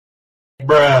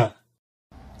Bruh.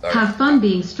 Have fun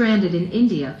being stranded in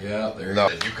India. Yeah, there you No,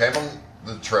 go. if you came on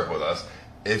the trip with us,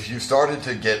 if you started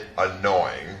to get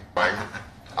annoying,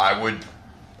 I would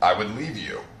leave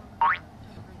you.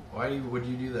 Why would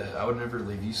you do that? I would never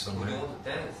leave you somewhere.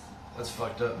 That's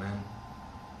fucked up, man.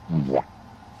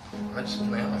 I just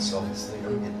can't have myself a steak.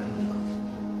 I'm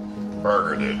getting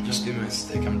Burger, dude. Just give me a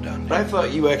steak. I'm done. But I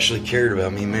thought you actually cared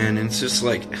about me, man. And it's just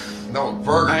like, No,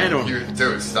 Burger. I don't-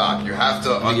 Dude, stop. You have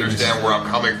to understand where I'm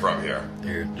coming from here.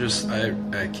 dude, just I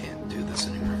can't do this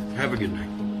anymore. Have a good night.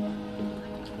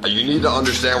 You need to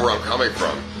understand where I'm coming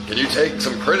from. Can you take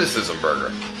some criticism,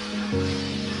 Burger?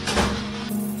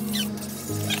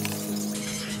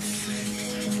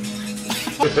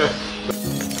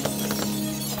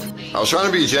 I was trying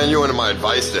to be genuine in my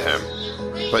advice to him,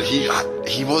 but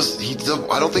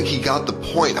I don't think he got the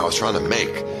point I was trying to make.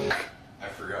 I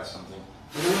forgot something.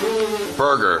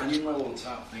 Burger, I need my little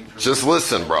top thing. just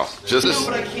listen, bro. Just No,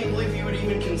 but I can't believe you would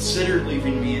even consider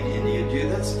leaving me in India,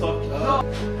 dude. That's fucked up.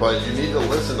 But you need to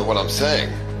listen to what I'm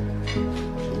saying,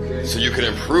 so you can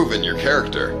improve in your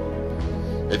character.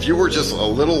 If you were just a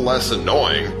little less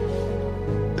annoying,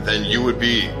 then you would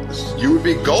be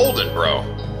golden, bro.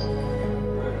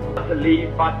 To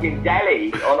leave fucking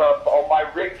Delhi on my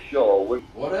rickshaw.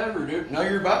 Whatever, dude. No,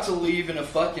 you're about to leave in a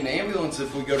fucking ambulance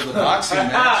if we go to the boxing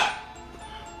match.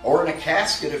 Or in a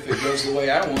casket if it goes the way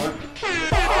I want.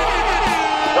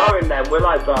 Going then, will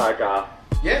I, Burger?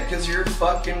 Yeah, because you're a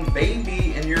fucking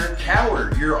baby and you're a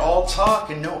coward. You're all talk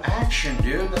and no action,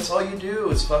 dude. That's all you do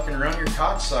is fucking run your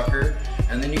cocksucker,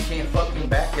 and then you can't fucking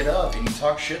back it up, and you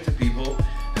talk shit to people,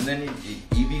 and then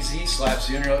EBZ slaps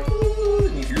you, and you're like, ooh,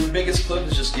 and your biggest clip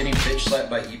is just getting bitch slapped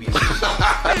by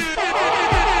EBZ.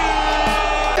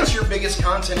 That's your biggest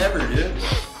content ever, dude.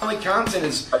 Only content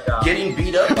is getting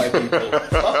beat up by people.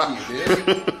 Fuck you,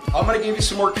 dude. I'm gonna give you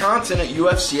some more content at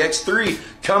UFC X3.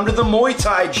 Come to the Muay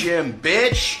Thai gym,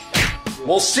 bitch.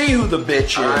 We'll see who the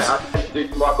bitch is.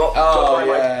 Oh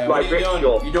yeah. What are you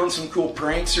doing? You doing some cool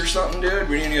pranks or something, dude?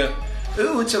 We're gonna go,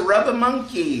 ooh, it's a rubber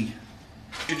monkey.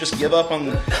 You just give up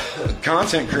on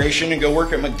content creation and go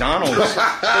work at McDonald's.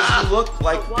 Because you look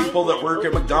like people that work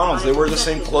at McDonald's. They wear the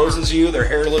same clothes as you. Their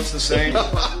hair looks the same.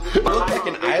 You look like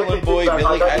an Island Boy,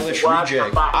 Billie Eilish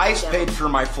reject. Ice paid for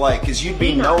my flight because you'd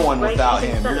be no one without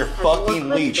him. You're a fucking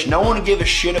leech. No one would give a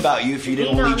shit about you if you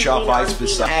didn't leech off Ice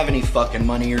Poseidon. Have any fucking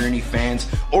money or any fans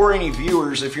or any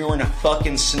viewers if you weren't a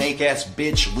fucking snake-ass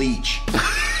bitch leech.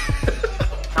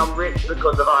 I'm rich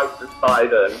because of Ice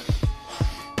Poseidon.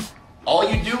 All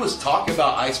you do is talk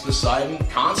about Ice Poseidon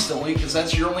constantly because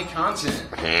that's your only content.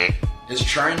 Is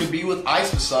trying to be with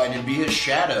Ice Poseidon and be his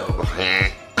shadow.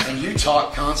 And you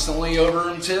talk constantly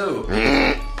over him too.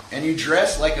 And you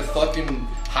dress like a fucking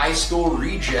high school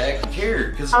reject. I don't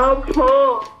care. Oh,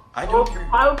 Paul. I don't care.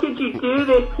 How could you do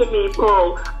this to me,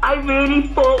 Paul? I really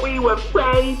thought we were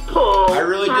friends, Paul. I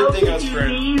really did think I was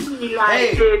friends. Leave me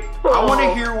like this, Paul? I want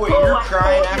to hear what you're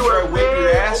crying after I whip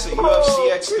your ass at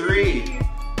UFC X3.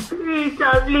 Please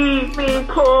don't leave me,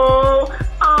 Paul.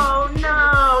 Oh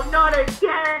no, not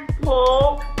again,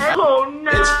 Paul. Oh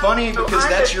no. It's funny because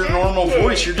that's your normal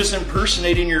voice. You're just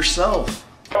impersonating yourself.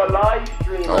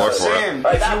 Sam,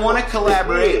 if you want to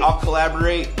collaborate, I'll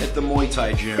collaborate at the Muay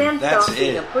Thai gym. That's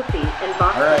it.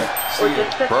 Alright, see you.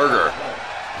 Burger.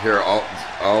 Here,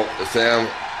 Sam,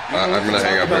 I'm gonna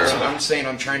hang up here. I'm saying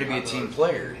I'm trying to be a team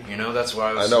player. You know, that's why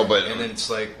I was. I know, saying. And then it's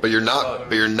like. But you're not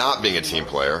being a team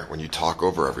player when you talk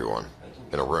over everyone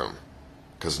in a room,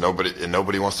 because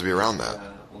nobody wants to be around that.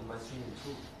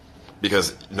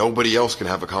 Because nobody else can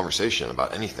have a conversation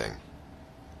about anything,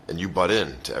 and you butt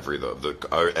in to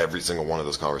every single one of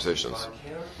those conversations.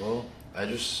 Well, I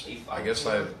guess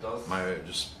I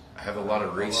have a lot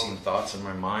of racing thoughts in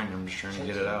my mind. I'm just trying to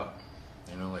get it out.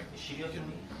 You know, like.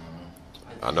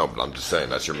 I know, but I'm just saying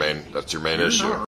that's your main issue.